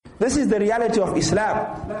This is the reality of Islam.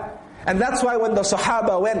 And that's why when the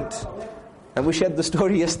Sahaba went, and we shared the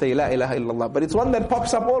story yesterday, La ilaha illallah, but it's one that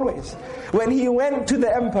pops up always. When he went to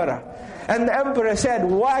the emperor, and the emperor said,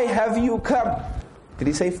 why have you come? Did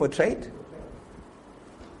he say for trade?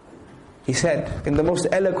 He said, in the most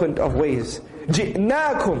eloquent of ways,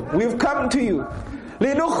 جِئْنَاكُمْ, we've come to you,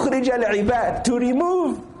 لِنُخْرِجَ الْعِبَادِ, to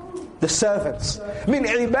remove the servants, مِنْ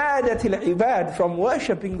عِبَادَةِ الْعِبَادِ, from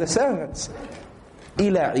worshipping the servants,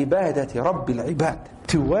 إِلَى عِبَادَةِ رَبِّ الْعِبَادِ,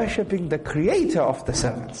 to worshipping the creator of the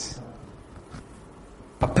servants.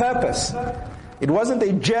 A purpose. It wasn't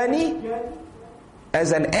a journey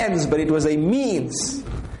as an ends, but it was a means.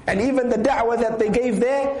 And even the da'wah that they gave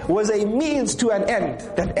there was a means to an end.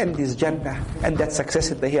 That end is Jannah, and that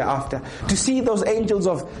success in the hereafter. To see those angels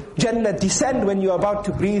of Jannah descend when you're about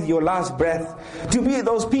to breathe your last breath. To be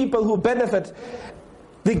those people who benefit,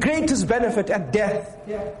 the greatest benefit at death.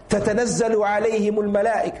 تَتَنَزَّلُ عَلَيْهِمُ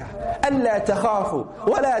الْمَلَائِكَةِ أَلَّا تَخَافُوا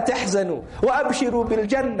وَلَا تَحْزَنُوا وَأَبْشِرُوا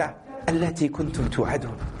بِالْجَنَّةِ الَّتِي كُنْتُمْ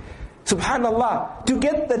تُوعَدُونَ. Subhanallah, to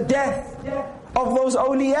get the death of those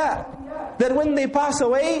awliya, that when they pass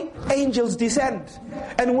away, angels descend.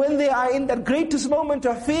 And when they are in that greatest moment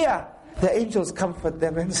of fear, the angels comfort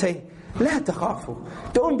them and say, لا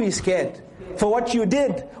تخافوا, don't be scared for what you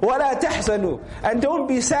did. وَلَا تَحْزَنُوا, and don't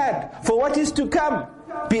be sad for what is to come.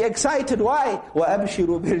 Be excited. Why?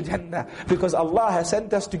 وَأَبْشِرُوا بِالْجَنَّةِ, because Allah has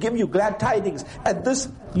sent us to give you glad tidings at this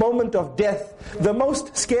moment of death, the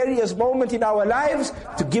most scariest moment in our lives,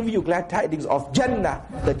 to give you glad tidings of Jannah,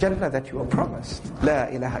 the Jannah that you were promised. La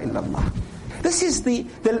ilaha illallah. This is the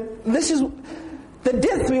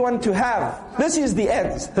death we want to have. This is the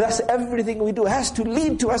ends. Thus everything we do has to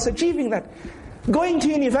lead to us achieving that. Going to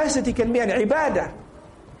university can be an ibadah,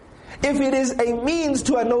 if it is a means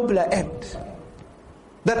to a nobler end.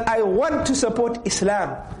 That I want to support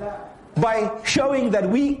Islam by showing that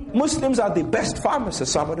we Muslims are the best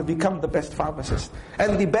pharmacists, so I'm going to become the best pharmacist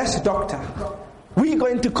and the best doctor. We're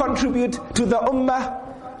going to contribute to the ummah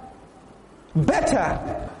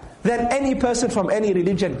better than any person from any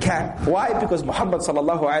religion can. Why? Because Muhammed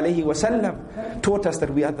sallallahu alayhi wa sallam taught us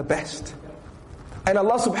that we are the best. And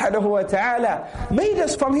Allah subhanahu wa ta'ala made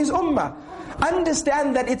us from His ummah.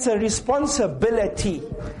 Understand that it's a responsibility.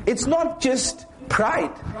 It's not just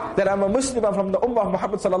pride that I'm a Muslim, I'm from the ummah of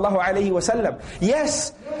Muhammad sallallahu alayhi wa sallam.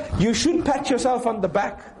 Yes, you should pat yourself on the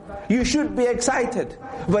back. You should be excited.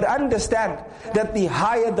 But understand that the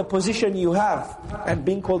higher the position you have, and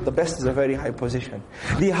being called the best is a very high position.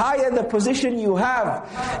 The higher the position you have,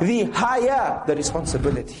 the higher the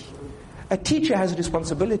responsibility. A teacher has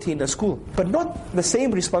responsibility in a school, but not the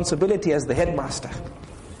same responsibility as the headmaster.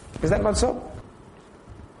 Is that not so?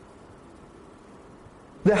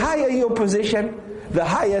 The higher your position, the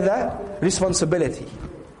higher the responsibility.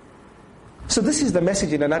 So this is the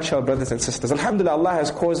message in a nutshell, brothers and sisters. Alhamdulillah, Allah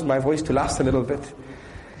has caused my voice to last a little bit.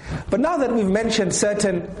 But now that we've mentioned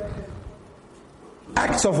certain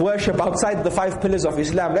acts of worship outside the 5 pillars of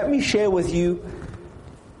Islam, let me share with you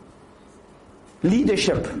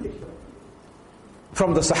leadership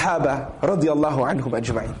from the Sahaba radiyallahu anhum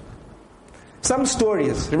ajma'in. Some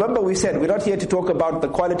stories. Remember we said, we're not here to talk about the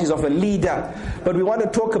qualities of a leader, but we want to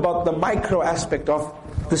talk about the micro aspect of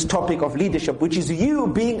this topic of leadership, which is you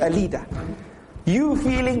being a leader. You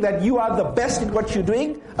feeling that you are the best in what you're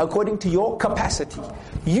doing according to your capacity.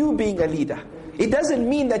 You being a leader. It doesn't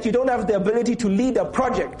mean that you don't have the ability to lead a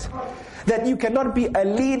project, that you cannot be a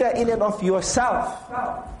leader in and of yourself,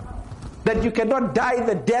 that you cannot die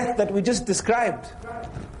the death that we just described.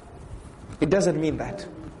 It doesn't mean that.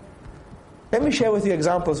 Let me share with you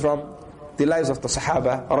examples from the lives of the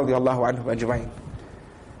Sahaba radiyallahu anhum ajma'in.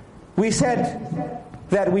 We said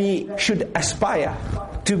that we should aspire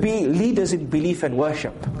to be leaders in belief and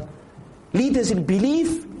worship. Leaders in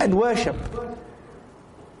belief and worship.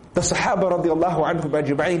 The Sahaba radiyallahu anhum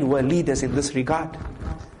ajma'in were leaders in this regard.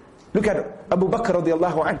 Look at Abu Bakr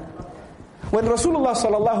radiyallahu anhu. When Rasulullah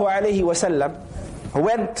sallallahu alayhi wa sallam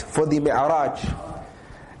went for the Mi'raj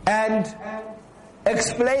and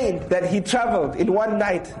explained that he traveled in one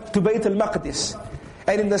night to Bayt al-Maqdis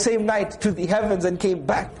and in the same night to the heavens and came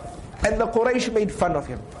back, and the Quraysh made fun of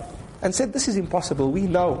him and said, this is impossible. We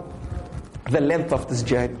know the length of this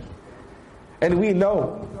journey and we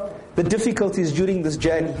know the difficulties during this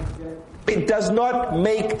journey. It does not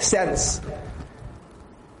make sense.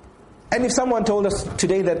 And if someone told us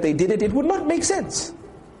today that they did it, it would not make sense.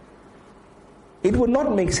 It would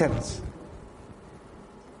not make sense.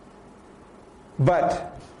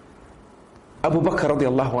 But Abu Bakr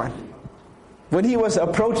radiallahu anhu, when he was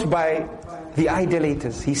approached by the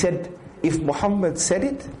idolaters, he said, if Muhammad said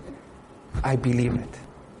it, I believe it.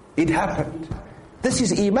 It happened. This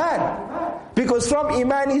is Iman. Because from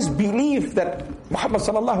Iman is belief that Muhammad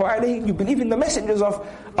sallallahu alayhi, you believe in the messengers of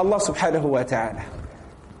Allah subhanahu wa ta'ala.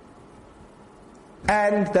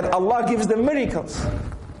 And that Allah gives them miracles.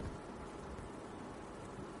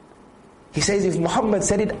 He says, if Muhammad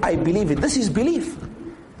said it, I believe it. This is belief.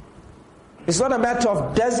 It's not a matter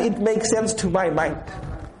of, does it make sense to my mind?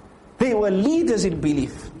 They were leaders in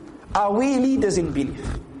belief. Are we leaders in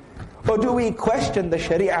belief? Or do we question the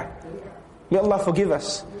Sharia? May Allah forgive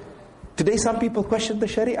us. Today some people question the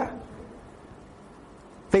Sharia.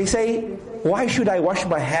 They say, why should I wash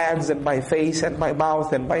my hands and my face and my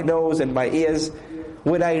mouth and my nose and my ears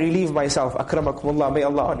when I relieve myself? Akramakumullah, may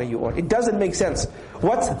Allah honor you all. It doesn't make sense.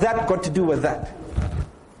 What's that got to do with that?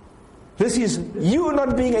 This is you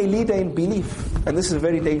not being a leader in belief. And this is a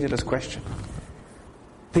very dangerous question.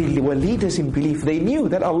 They were leaders in belief. They knew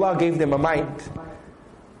that Allah gave them a mind.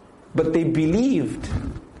 But they believed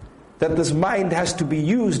that this mind has to be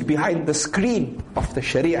used behind the screen of the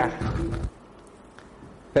Sharia.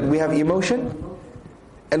 That we have emotion,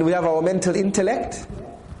 and we have our mental intellect,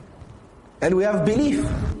 and we have belief.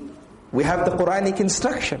 We have the Quranic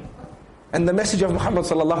instruction, and the message of Muhammad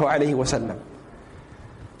sallallahu alayhi wa sallam.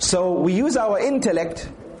 So we use our intellect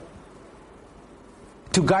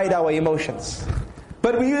to guide our emotions.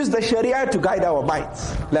 But we use the Sharia to guide our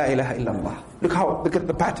minds. La ilaha illallah. Look at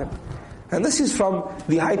the pattern. And this is from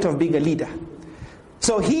the height of being a leader.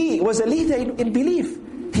 So he was a leader in belief.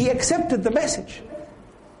 He accepted the message.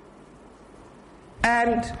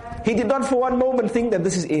 And he did not for one moment think that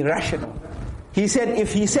this is irrational. He said,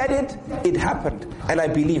 if he said it, it happened. And I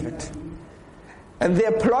believe it. And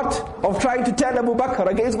their plot of trying to turn Abu Bakr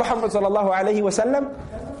against Muhammad sallallahu alayhi wa sallam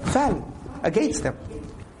fell against them.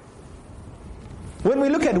 When we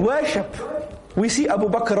look at worship, we see Abu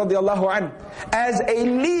Bakr radiallahu anh as a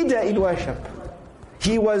leader in worship.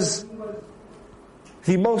 He was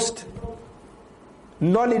the most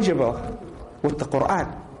knowledgeable with the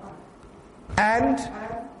Quran. And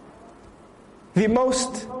the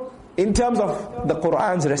most in terms of the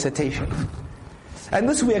Quran's recitation. And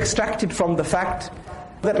this we extracted from the fact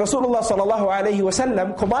that Rasulullah sallallahu alayhi wa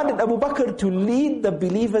sallam commanded Abu Bakr to lead the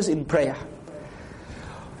believers in prayer.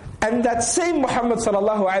 And that same Muhammad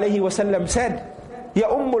sallallahu alayhi wa sallam said, Ya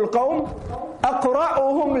ummul qawm,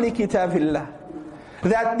 aqra'uhum li kitabillah.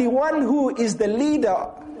 That the one who is the leader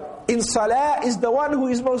in salah is the one who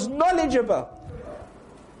is most knowledgeable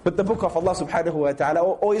with the book of Allah subhanahu wa ta'ala,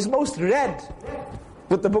 or is most read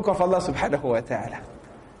with the book of Allah subhanahu wa ta'ala.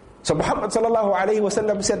 So Muhammad sallallahu alayhi wa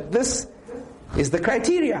sallam said, this is the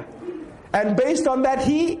criteria. And based on that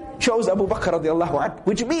he chose Abu Bakr radiallahu anhu,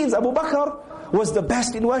 which means Abu Bakr was the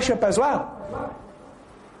best in worship as well.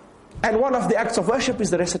 And one of the acts of worship is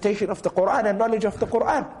the recitation of the Quran and knowledge of the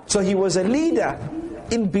Quran. So he was a leader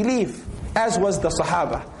in belief, as was the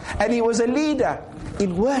Sahaba. And he was a leader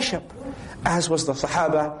in worship, as was the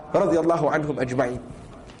Sahaba radiallahu anhum ajma'in.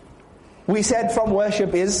 We said from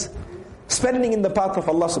worship is spending in the path of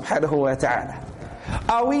Allah subhanahu wa ta'ala.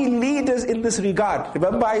 Are we leaders in this regard?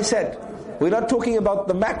 Remember I said, we're not talking about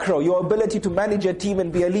the macro, your ability to manage a team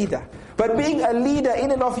and be a leader. But being a leader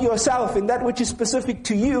in and of yourself, in that which is specific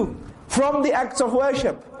to you, from the acts of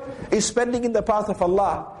worship, is spending in the path of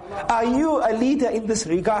Allah. Are you a leader in this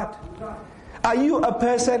regard? Are you a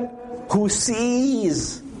person who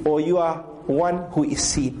sees, or you are one who is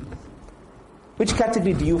seen? Which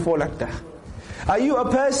category do you fall under? Are you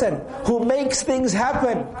a person who makes things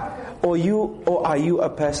happen? Or are you a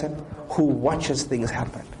person who watches things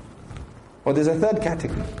happen? Or there's a third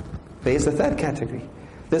category. There is a third category.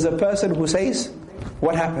 There's a person who says,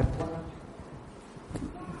 what happened?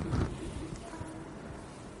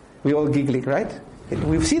 We're all giggling, right?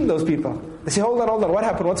 We've seen those people. They say, hold on, what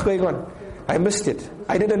happened? What's going on? I missed it.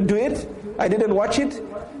 I didn't do it. I didn't watch it.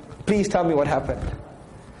 Please tell me what happened.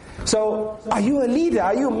 So, are you a leader?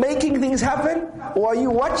 Are you making things happen? Or are you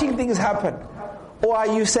watching things happen? Or are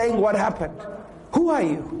you saying what happened? Who are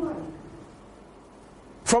you?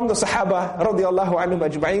 From the Sahaba radiallahu anhum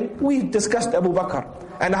ajma'in, we discussed Abu Bakr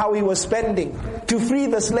and how he was spending to free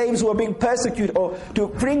the slaves who were being persecuted, or to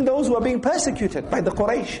bring those who were being persecuted by the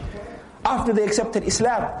Quraysh after they accepted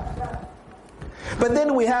Islam. But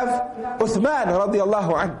then we have Uthman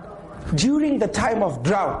radiallahu anh, during the time of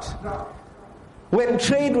drought, when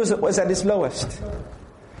trade was at its lowest,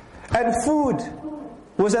 and food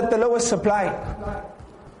was at the lowest supply,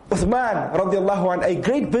 Uthman radiallahu anh, a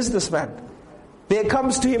great businessman, there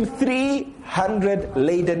comes to him 300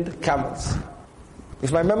 laden camels.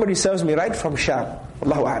 If my memory serves me right, from Sham.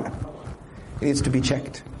 Allahu A'lam. It needs to be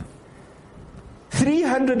checked.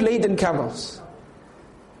 300 laden camels.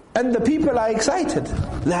 And the people are excited.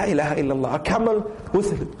 La ilaha illallah. A camel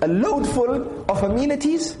with a load full of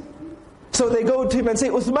amenities. So they go to him and say,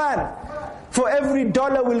 Uthman, for every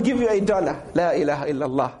 $1 we'll give you $1. La ilaha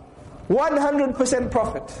illallah. 100%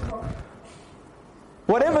 profit.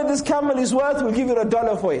 Whatever this camel is worth, we'll give you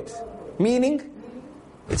 $1 for it. Meaning,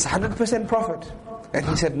 it's 100% profit. And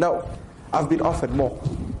he said, no, I've been offered more.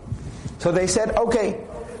 So they said, okay,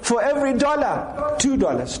 for every $1, $2,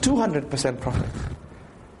 200% profit.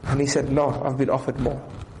 And he said, no, I've been offered more.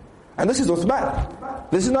 And this is Uthman.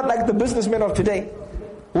 This is not like the businessmen of today,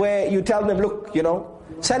 where you tell them, look,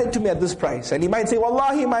 sell it to me at this price. And he might say,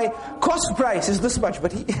 Wallahi, my cost price is this much.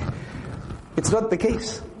 But it's not the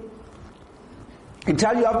case. He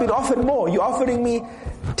tell you, I've been offered more. You're offering me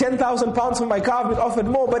 10,000 pounds for my car, I've been offered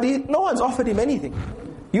more. But no one's offered him anything.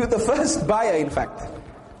 You're the first buyer, in fact.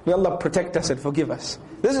 May Allah protect us and forgive us.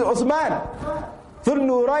 This is Uthman, Dhul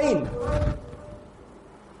Nurayn.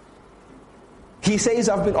 He says,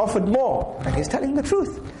 I've been offered more. And he's telling the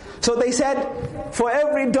truth. So they said, for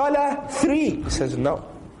every $1, 3. He says, no.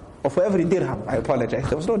 Or for every dirham. I apologize.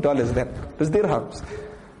 There was no dollars then. It was dirhams.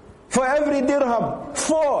 For every dirham,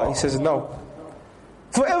 4. He says, no.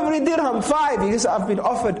 For every dirham, 5. He says, I've been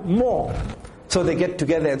offered more. So they get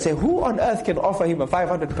together and say, who on earth can offer him a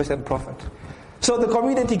 500% profit? So the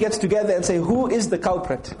community gets together and say, who is the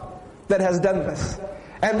culprit that has done this?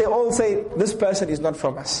 And they all say, this person is not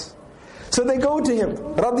from us. So they go to him,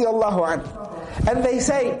 radiyallahu anhu, and they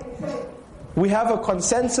say, we have a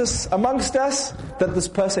consensus amongst us that this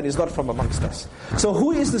person is not from amongst us. So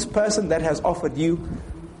who is this person that has offered you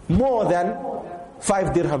more than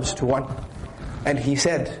 5 dirhams to 1? And he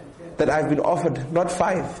said that I've been offered not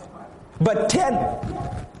 5, but 10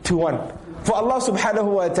 to 1. For Allah subhanahu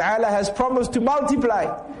wa ta'ala has promised to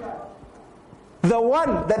multiply the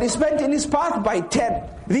one that is spent in His path by 10.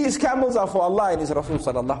 These camels are for Allah and His Rasul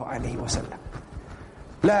sallallahu alayhi wa sallam.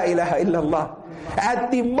 La ilaha illallah. At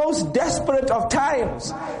the most desperate of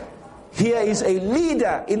times, here is a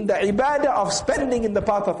leader in the ibadah of spending in the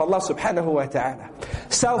path of Allah subhanahu wa ta'ala.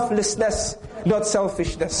 Selflessness, not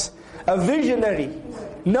selfishness. A visionary,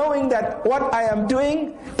 knowing that what I am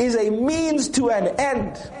doing is a means to an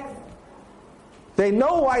end. They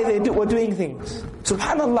know why they were doing things.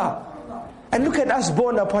 Subhanallah. And look at us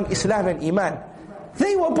born upon Islam and Iman.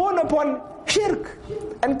 They were born upon shirk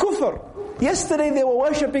and kufr. Yesterday they were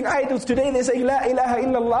worshipping idols. Today they say La ilaha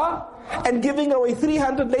illallah and giving away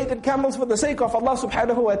 300 laden camels for the sake of Allah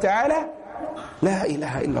subhanahu wa ta'ala. La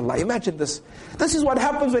ilaha illallah. Imagine this. This is what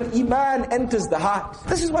happens when Iman enters the heart.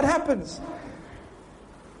 This is what happens.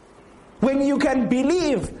 When you can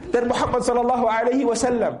believe that Muhammad sallallahu alayhi wa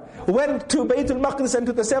sallam went to Baytul Maqdis and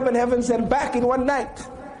to the 7 heavens and back in one night.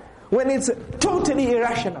 When it's totally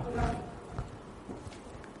irrational.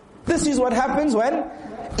 This is what happens when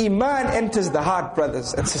Iman enters the heart,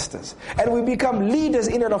 brothers and sisters. And we become leaders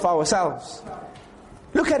in and of ourselves.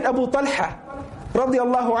 Look at Abu Talha,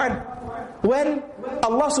 radiyallahu anhu. When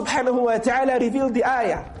Allah subhanahu wa ta'ala revealed the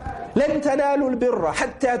ayah, لَن تَنَالُوا الْبِرَّ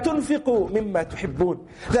حَتَّى تُنْفِقُوا مِمَّا تُحِبُّونَ.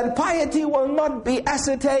 That piety will not be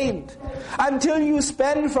ascertained until you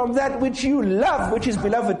spend from that which you love, which is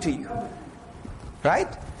beloved to you. Right?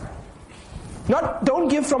 Don't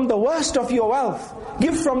give from the worst of your wealth.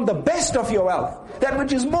 Give from the best of your wealth. That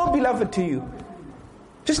which is more beloved to you.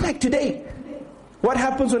 Just like today. What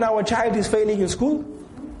happens when our child is failing in school?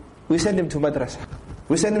 We send him to madrasa.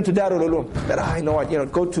 We send him to Darul Ulum. That, you know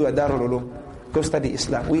what, go to a Darul Ulum. Go study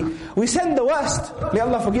Islam. We send the worst. May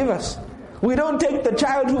Allah forgive us. We don't take the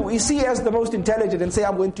child who we see as the most intelligent and say,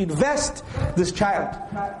 I'm going to invest this child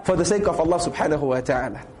for the sake of Allah subhanahu wa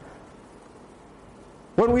ta'ala.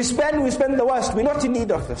 When we spend the worst. We're not in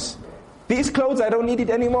need of this. These clothes, I don't need it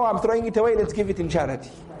anymore. I'm throwing it away. Let's give it in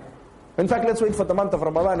charity. In fact, let's wait for the month of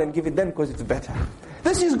Ramadan and give it then because it's better.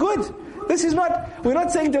 This is good. This is not, we're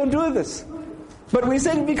not saying don't do this. But we're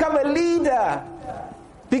saying become a leader.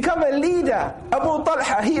 Become a leader. Abu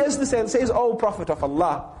Talha hears this and says, oh Prophet of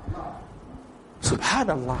Allah,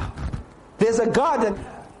 Subhanallah, there's a garden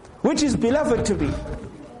which is beloved to me.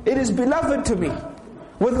 It is beloved to me.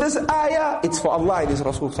 With this ayah, it's for Allah and His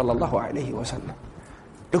Rasul sallallahu alayhi wa sallam.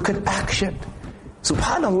 Look at action.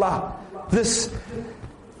 Subhanallah. This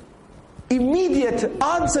immediate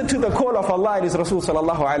answer to the call of Allah and His Rasul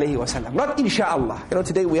sallallahu alayhi wa sallam. Not insha'Allah.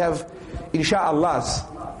 Today we have insha'Allahs.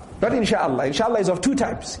 Not insha'Allah. Insha'Allah is of 2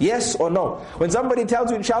 types. Yes or no. When somebody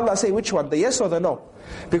tells you insha'Allah, say which one? The yes or the no?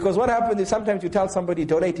 Because what happens is sometimes you tell somebody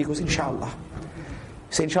donate, he goes insha'Allah.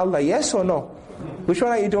 You say insha'Allah, yes or no? Which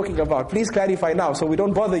one are you talking about? Please clarify now so we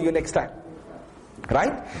don't bother you next time.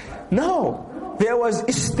 Right? No. there was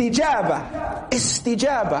istijaba.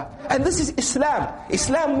 And this is Islam.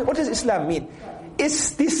 Islam, what does Islam mean?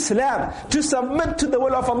 Istislam, to submit to the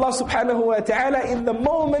will of Allah subhanahu wa ta'ala in the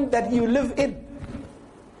moment that you live in.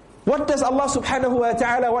 What does Allah subhanahu wa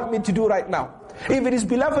ta'ala want me to do right now? If it is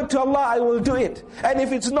beloved to Allah, I will do it. And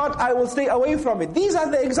if it's not, I will stay away from it. These are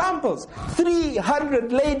the examples.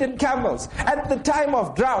 300 laden camels at the time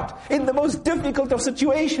of drought, in the most difficult of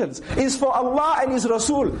situations, is for Allah and His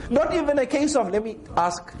Rasul. Not even a case of, let me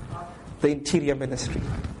ask the Interior Ministry.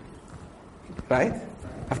 Right?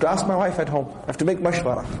 I have to ask my wife at home. I have to make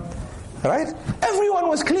mashwara. Right? Everyone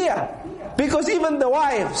was clear. Because even the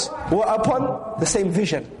wives were upon the same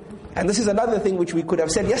vision. And this is another thing which we could have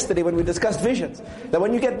said yesterday when we discussed visions. That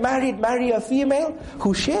when you get married, marry a female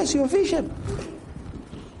who shares your vision.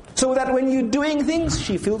 So that when you're doing things,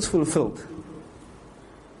 she feels fulfilled.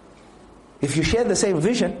 If you share the same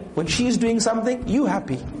vision, when she's doing something, you're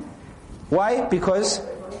happy. Why? Because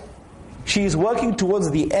she is working towards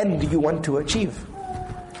the end you want to achieve.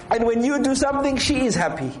 And when you do something, she is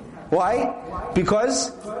happy. Why?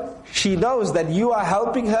 Because she knows that you are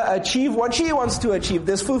helping her achieve what she wants to achieve.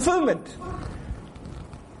 There's fulfillment.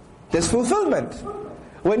 There's fulfillment.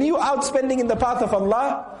 When you out spending in the path of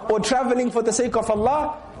Allah, or traveling for the sake of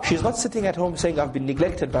Allah, she's not sitting at home saying, I've been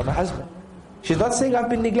neglected by my husband. She's not saying, I've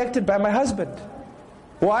been neglected by my husband.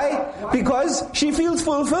 Why? Because she feels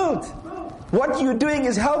fulfilled. What you're doing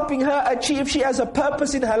is helping her achieve. She has a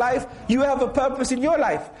purpose in her life. You have a purpose in your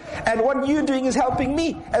life. And what you're doing is helping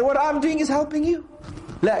me. And what I'm doing is helping you.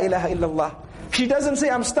 La ilaha illallah. She doesn't say,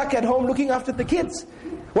 I'm stuck at home looking after the kids,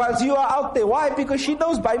 whilst you are out there. Why? Because she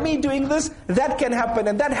knows by me doing this, that can happen.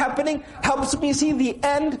 And that happening helps me see the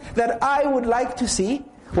end that I would like to see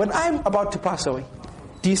when I'm about to pass away.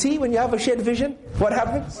 Do you see when you have a shared vision, what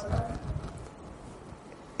happens?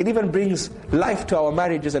 It even brings life to our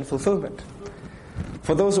marriages and fulfillment.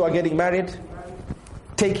 For those who are getting married,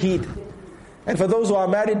 take heed. And for those who are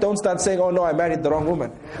married, don't start saying, oh no, I married the wrong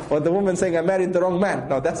woman. Or the woman saying, I married the wrong man.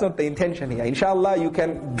 No, that's not the intention here. Inshallah, you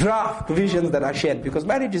can draft visions that are shared. Because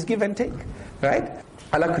marriage is give and take. Right?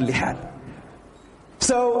 Ala kulli hal.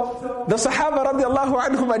 So, the Sahaba radiallahu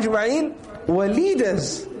anhum ajma'in were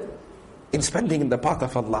leaders in spending in the path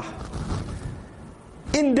of Allah.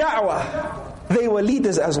 In da'wah, they were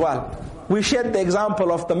leaders as well. We shared the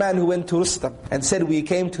example of the man who went to Rustam and said, we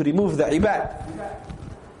came to remove the ibad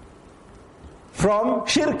from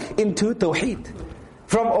shirk into tawheed,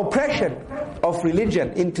 from oppression of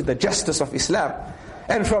religion into the justice of Islam,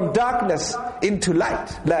 and from darkness into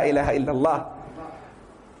light. La ilaha illallah.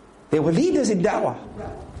 They were leaders in da'wah.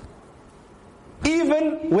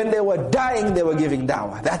 Even when they were dying, they were giving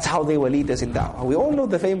da'wah. That's how they were leaders in da'wah. We all know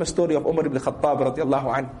the famous story of Umar ibn Khattab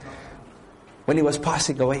radiallahu anhu, when he was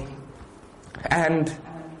passing away. And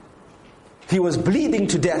he was bleeding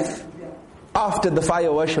to death after the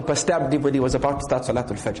fire worshipper stabbed him when he was about to start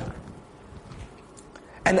Salatul Fajr.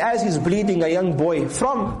 And as he's bleeding, a young boy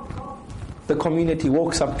from the community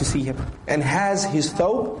walks up to see him and has his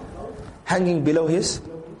thawb hanging below his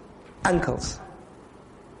ankles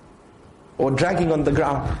or dragging on the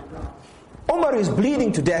ground. Umar is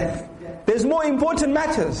bleeding to death. There's more important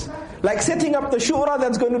matters, like setting up the shura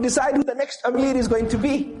that's going to decide who the next Amir is going to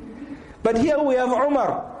be. But here we have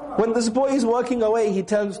Umar. When this boy is walking away, he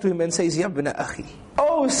turns to him and says, Ya ibn akhi,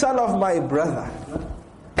 oh son of my brother,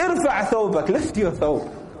 irfa' thawbak, lift your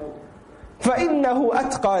thawb. فَإِنَّهُ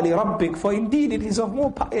أَتْقَى لِرَبِّكَ, for indeed it is of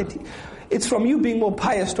more piety. It's from you being more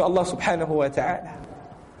pious to Allah subhanahu wa ta'ala.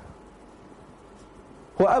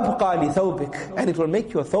 وَأَبْقَى لِثَوْبِكَ, and it will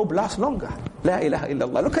make your thawb last longer. La ilaha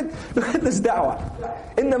illallah. Look at this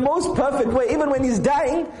da'wah. In the most perfect way. Even when he's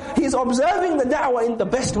dying, he's observing the da'wah in the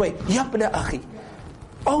best way. Ya ibn akhi,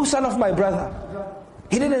 oh son of my brother.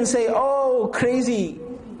 He didn't say, oh crazy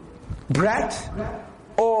brat,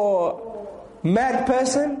 or mad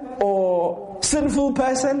person, or sinful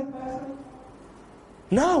person.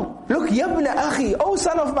 No. Look, Ya ibn akhi, oh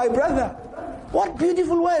son of my brother. What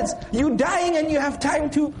beautiful words. You dying and you have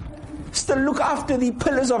time to still look after the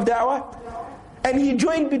pillars of da'wah. And he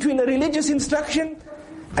joined between a religious instruction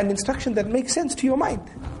and instruction that makes sense to your mind.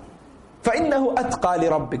 فَإِنَّهُ أَتْقَى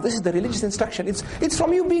لِرَبِّكَ. This is the religious instruction. It's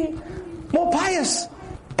from you being more pious.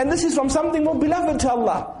 And this is from something more beloved to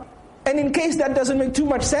Allah. And in case that doesn't make too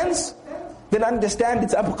much sense, then understand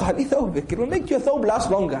it's أَبْقَى لِثَوْبِكَ. It will make your thawb last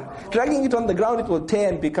longer. Dragging it on the ground, it will tear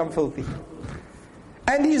and become filthy.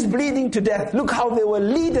 And he's bleeding to death. Look how they were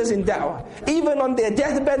leaders in da'wah. Even on their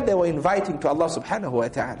deathbed, they were inviting to Allah subhanahu wa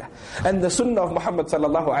ta'ala. And the sunnah of Muhammed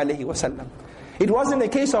sallallahu alayhi wa sallam. It wasn't a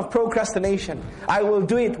case of procrastination. I will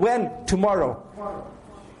do it when? Tomorrow.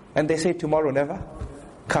 And they say tomorrow never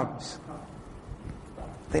comes.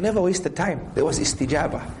 They never wasted time. There was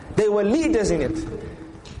istijabah. They were leaders in it.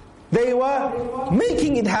 They were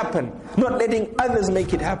making it happen, not letting others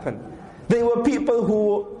make it happen. They were people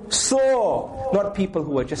who saw, not people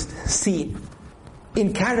who were just seen.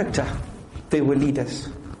 In character, they were leaders.